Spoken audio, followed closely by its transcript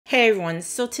Hey everyone,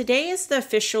 so today is the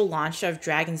official launch of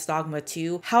Dragon's Dogma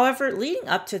 2. However, leading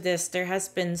up to this, there has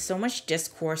been so much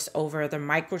discourse over the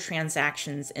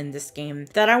microtransactions in this game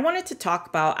that I wanted to talk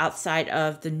about outside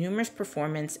of the numerous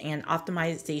performance and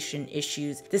optimization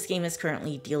issues this game is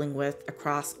currently dealing with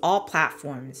across all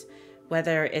platforms,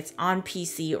 whether it's on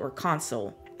PC or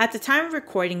console. At the time of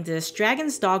recording this,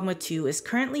 Dragon's Dogma 2 is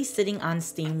currently sitting on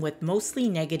Steam with mostly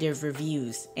negative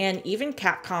reviews, and even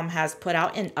Capcom has put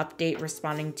out an update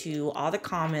responding to all the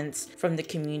comments from the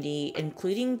community,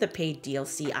 including the paid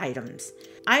DLC items.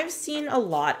 I've seen a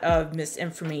lot of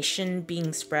misinformation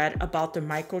being spread about the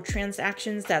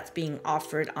microtransactions that's being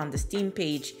offered on the Steam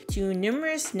page, to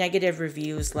numerous negative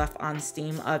reviews left on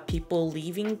Steam of people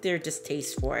leaving their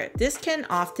distaste for it. This can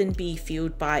often be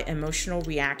fueled by emotional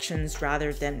reactions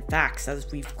rather than facts,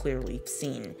 as we've clearly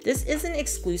seen. This isn't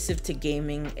exclusive to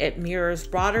gaming, it mirrors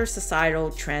broader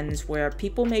societal trends where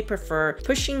people may prefer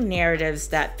pushing narratives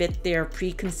that fit their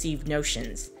preconceived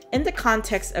notions. In the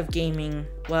context of gaming,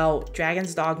 well,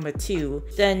 Dragon's Dogma 2,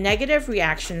 the negative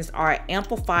reactions are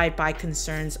amplified by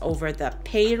concerns over the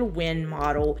pay-to-win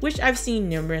model, which I've seen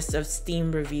numerous of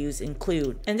Steam reviews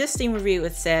include. In this Steam review,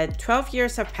 it said, 12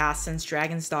 years have passed since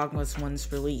Dragon's Dogma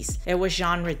 1's release. It was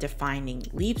genre-defining,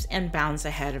 leaps and bounds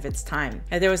ahead of its time.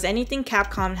 If there was anything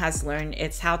Capcom has learned,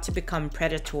 it's how to become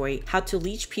predatory, how to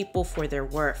leech people for their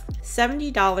worth.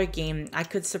 $70 game I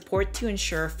could support to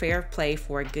ensure fair play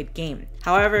for a good game.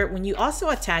 However, when you also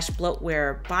attach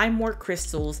bloatware, buy more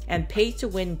crystals, and pay to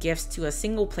win gifts to a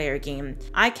single player game,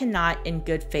 I cannot in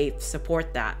good faith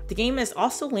support that. The game is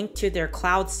also linked to their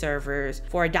cloud servers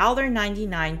for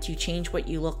 $1.99 to change what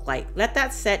you look like. Let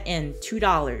that set in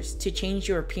 $2 to change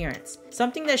your appearance.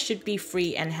 Something that should be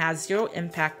free and has zero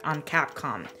impact on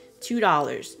Capcom.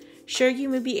 $2. Sure, you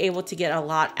may be able to get a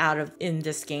lot out of in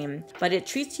this game, but it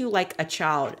treats you like a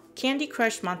child. Candy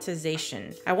Crush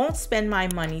monetization. I won't spend my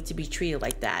money to be treated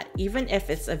like that, even if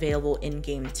it's available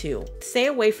in-game too. Stay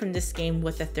away from this game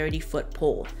with a 30-foot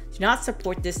pole. Do not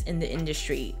support this in the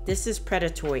industry. This is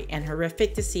predatory and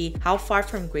horrific to see how far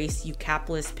from grace you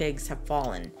capitalist pigs have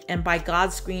fallen. And by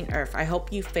God's green earth, I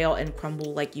hope you fail and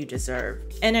crumble like you deserve.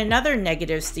 In another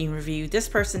negative Steam review, this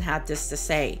person had this to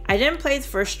say. I didn't play the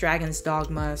first Dragon's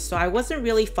Dogma, so I wasn't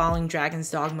really following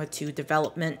Dragon's Dogma 2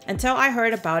 development until I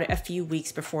heard about it a few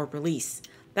weeks before release.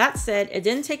 That said, it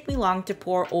didn't take me long to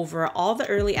pore over all the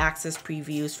early access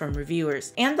previews from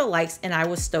reviewers and the likes, and I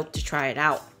was stoked to try it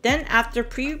out. Then after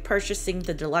pre-purchasing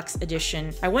the deluxe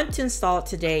edition, I went to install it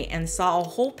today and saw a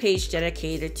whole page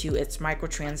dedicated to its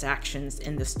microtransactions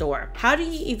in the store. How do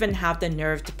you even have the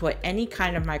nerve to put any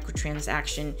kind of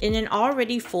microtransaction in an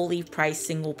already fully priced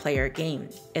single player game?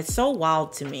 It's so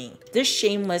wild to me. This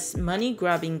shameless,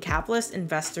 money-grubbing capitalist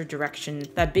investor direction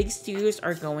that big studios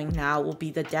are going now will be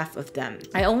the death of them.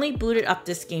 I only booted up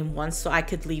this game once so I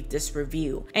could leave this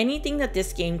review. Anything that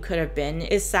this game could have been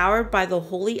is soured by the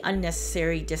wholly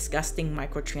unnecessary disgusting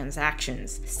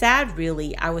microtransactions. Sad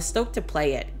really, I was stoked to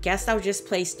play it. Guess I'll just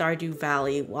play Stardew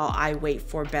Valley while I wait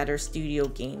for better studio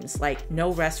games like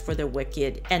No Rest for the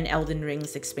Wicked and Elden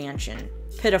Ring's expansion.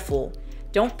 Pitiful.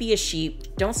 Don't be a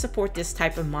sheep, don't support this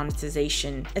type of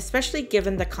monetization, especially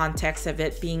given the context of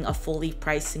it being a fully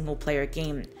priced single player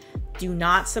game. Do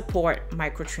not support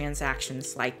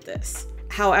microtransactions like this.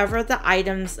 However, the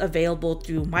items available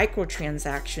through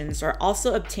microtransactions are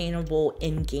also obtainable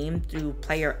in-game through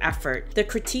player effort. The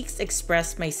critiques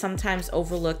expressed may sometimes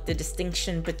overlook the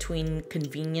distinction between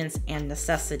convenience and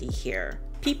necessity here.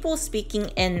 People speaking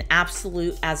in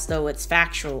absolute as though it's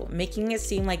factual, making it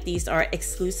seem like these are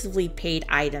exclusively paid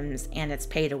items and it's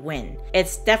pay to win.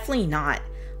 It's definitely not.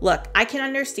 Look, I can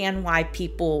understand why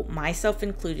people, myself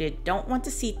included, don't want to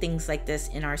see things like this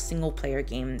in our single player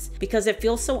games because it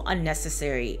feels so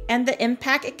unnecessary and the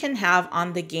impact it can have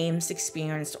on the game's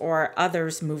experience or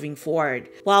others moving forward.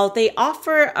 While they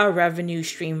offer a revenue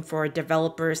stream for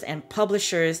developers and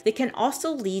publishers, they can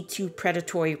also lead to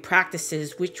predatory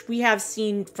practices, which we have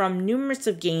seen from numerous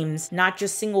of games, not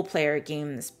just single player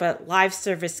games, but live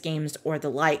service games or the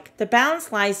like. The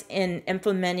balance lies in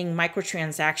implementing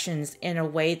microtransactions in a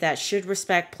way that should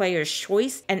respect players'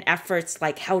 choice and efforts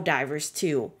like Helldivers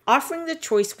 2, offering the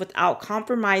choice without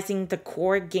compromising the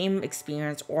core game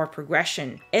experience or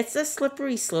progression. It's a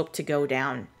slippery slope to go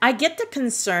down. I get the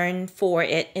concern for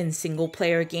it in single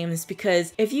player games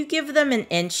because if you give them an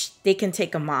inch, they can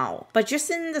take a mile. But just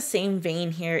in the same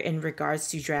vein here in regards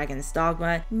to Dragon's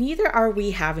Dogma, neither are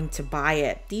we having to buy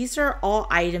it. These are all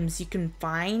items you can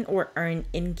find or earn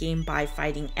in-game by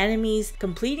fighting enemies,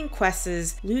 completing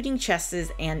quests, looting chests,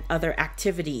 and other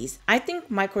activities. I think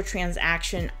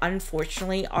microtransactions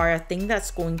unfortunately are a thing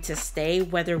that's going to stay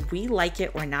whether we like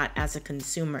it or not as a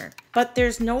consumer. But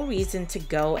there's no reason to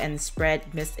go and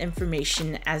spread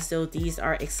misinformation as though these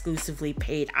are exclusively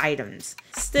paid items.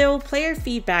 Still, player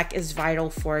feedback is vital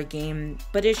for a game,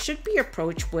 but it should be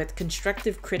approached with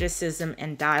constructive criticism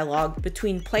and dialogue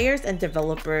between players and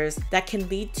developers that can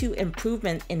lead to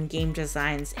improvement in game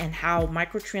designs and how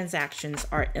microtransactions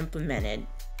are implemented.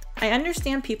 I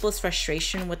understand people's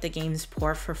frustration with the game's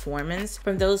poor performance,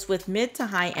 from those with mid to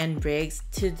high-end rigs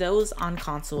to those on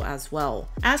console as well.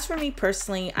 As for me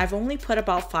personally, I've only put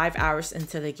about 5 hours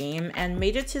into the game and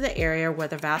made it to the area where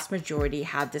the vast majority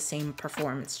had the same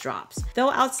performance drops.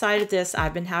 Though outside of this,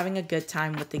 I've been having a good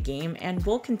time with the game and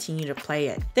will continue to play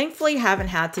it. Thankfully, I haven't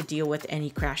had to deal with any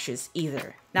crashes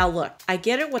either. Now look, I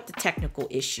get it with the technical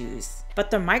issues,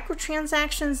 but the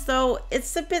microtransactions though,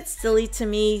 it's a bit silly to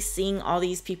me seeing all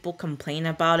these people complain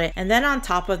about it, and then on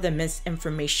top of the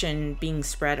misinformation being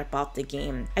spread about the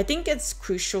game. I think it's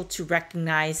crucial to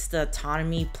recognize the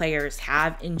autonomy players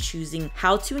have in choosing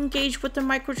how to engage with the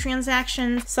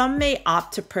microtransactions. Some may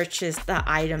opt to purchase the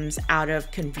items out of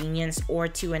convenience or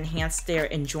to enhance their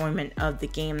enjoyment of the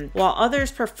game, while others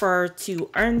prefer to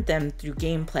earn them through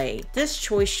gameplay. This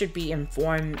choice should be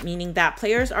informed, meaning that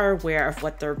players are aware of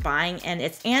what they're buying and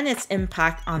its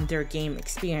impact on their game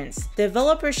experience.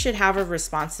 Developers should have a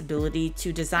responsibility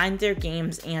to design their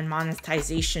games and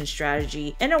monetization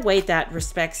strategy in a way that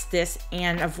respects this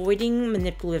and avoiding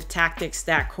manipulative tactics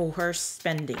that coerce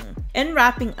spending. In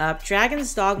wrapping up,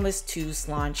 Dragon's Dogma 2's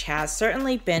launch has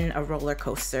certainly been a roller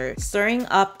coaster, stirring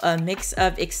up a mix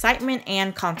of excitement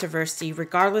and controversy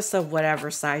regardless of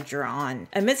whatever side you're on.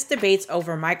 Amidst debates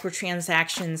over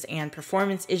microtransactions and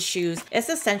performance issues, it's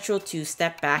essential to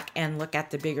step back and look at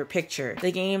the bigger picture.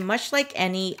 The game, much like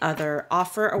any other,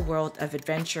 offer a world of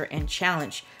adventure and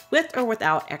challenge, with or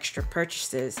without extra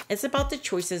purchases. It's about the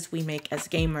choices we make as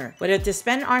gamer, whether to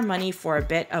spend our money for a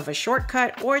bit of a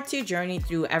shortcut or to journey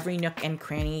through every nook and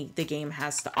cranny the game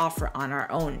has to offer on our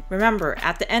own. Remember,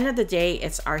 at the end of the day,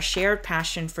 it's our shared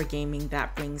passion for gaming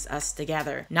that brings us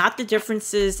together, not the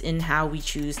differences in how we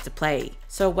choose to play.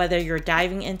 So whether you're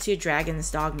diving into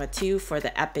Dragon's Dogma 2 for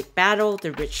the epic battle,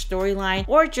 the rich storyline,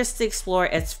 or just to explore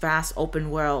its vast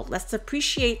open world, let's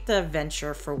appreciate the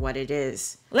adventure for what it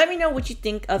is. Let me know what you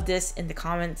think of this in the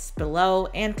comments below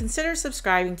and consider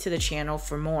subscribing to the channel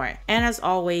for more. And as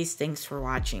always, thanks for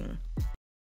watching.